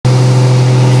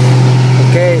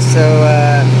So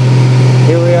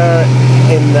here we are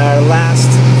in our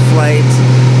last flight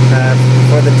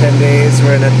for the 10 days.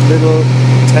 We're in a little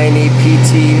tiny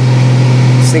PT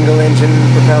single-engine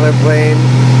propeller plane.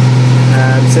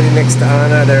 I'm sitting next to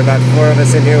Anna. There are about 4 of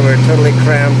us in here. We're totally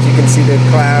cramped. You can see the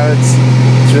clouds.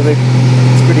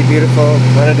 It's pretty beautiful.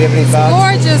 Anna, do you have any thoughts?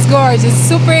 Gorgeous, gorgeous.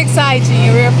 Super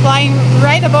exciting. We're flying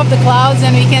right above the clouds,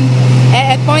 and we can,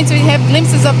 at points, we have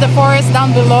glimpses of the forest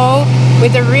down below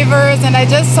with the rivers. And I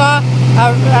just saw,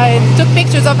 I took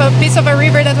pictures of a piece of a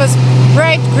river that was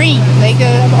bright green, like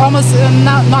almost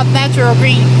not natural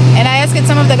green. And I asked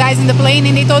some of the guys in the plane,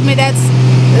 and they told me that's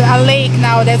a lake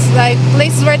now. That's like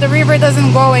places where the river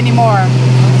doesn't go anymore.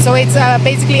 So it's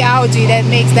basically algae that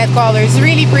makes that color. It's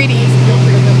really pretty.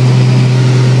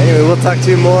 Anyway, we'll talk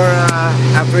to you more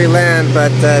after we land,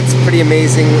 but it's pretty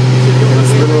amazing.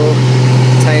 This little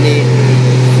tiny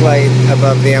flight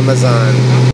above the Amazon.